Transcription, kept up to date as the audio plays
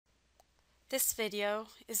This video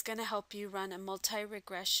is going to help you run a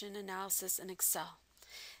multi-regression analysis in Excel.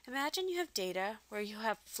 Imagine you have data where you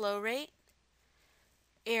have flow rate,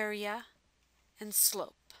 area, and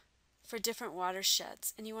slope for different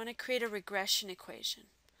watersheds, and you want to create a regression equation.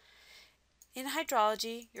 In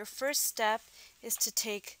hydrology, your first step is to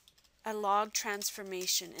take a log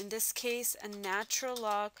transformation, in this case a natural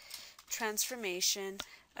log transformation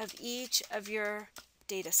of each of your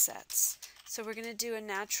data sets. So we're going to do a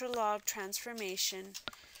natural log transformation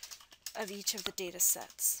of each of the data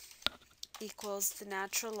sets equals the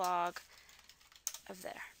natural log of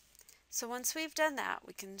there. So once we've done that,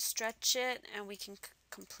 we can stretch it and we can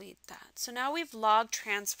complete that. So now we've log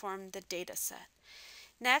transformed the data set.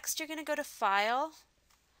 Next, you're going to go to File,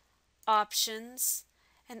 Options,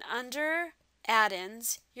 and under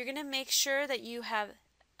Add-ins, you're going to make sure that you have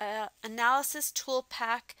Analysis Tool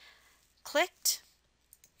Pack clicked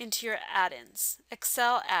into your add-ins,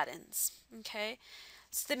 Excel add-ins. Okay,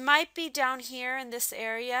 so they might be down here in this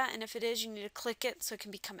area, and if it is, you need to click it so it can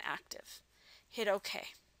become active. Hit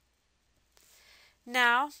OK.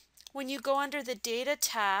 Now, when you go under the Data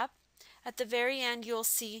tab, at the very end you'll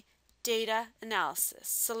see Data Analysis.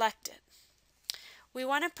 Select it. We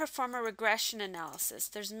want to perform a regression analysis.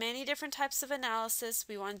 There's many different types of analysis.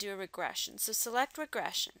 We want to do a regression. So select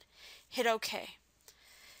regression. Hit OK.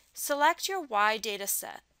 Select your Y data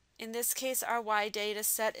set. In this case, our Y data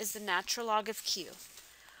set is the natural log of Q.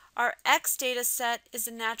 Our X data set is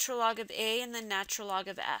the natural log of A and the natural log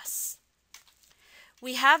of S.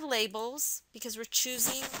 We have labels because we're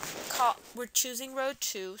choosing row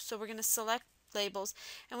 2, so we're going to select labels,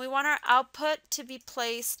 and we want our output to be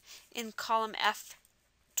placed in column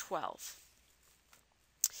F12.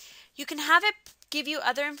 You can have it give you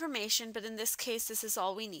other information, but in this case this is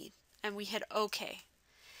all we need, and we hit OK.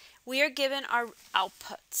 We are given our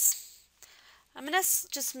outputs. I'm going to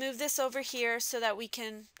just move this over here so that we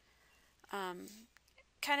can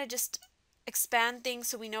kind of just expand things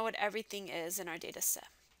so we know what everything is in our data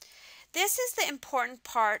set. This is the important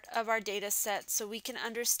part of our data set so we can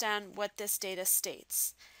understand what this data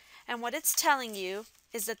states. And what it's telling you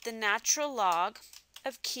is that the natural log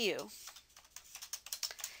of Q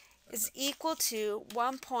is equal to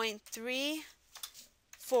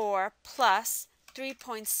 1.34 plus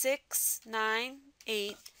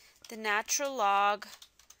 3.698, the natural log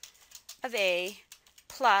of A,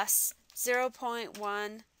 plus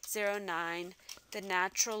 0.109, the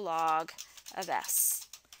natural log of S.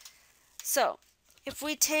 So if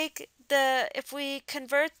we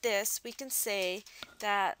convert this, we can say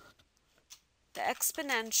that the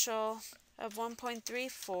exponential of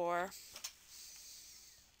 1.34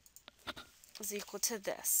 is equal to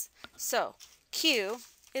this. So Q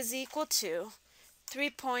is equal to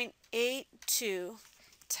 3.82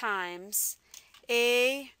 times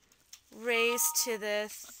A raised to the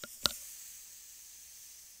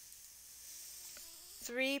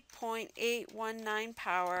 3.819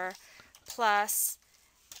 power plus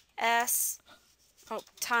S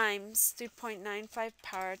times 3.95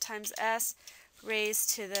 power times S raised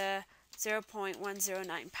to the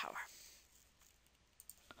 0.109 power.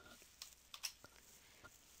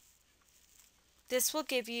 This will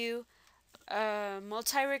give you a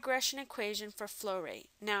multi-regression equation for flow rate.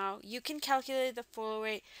 Now, you can calculate the flow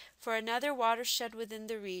rate for another watershed within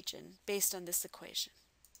the region based on this equation.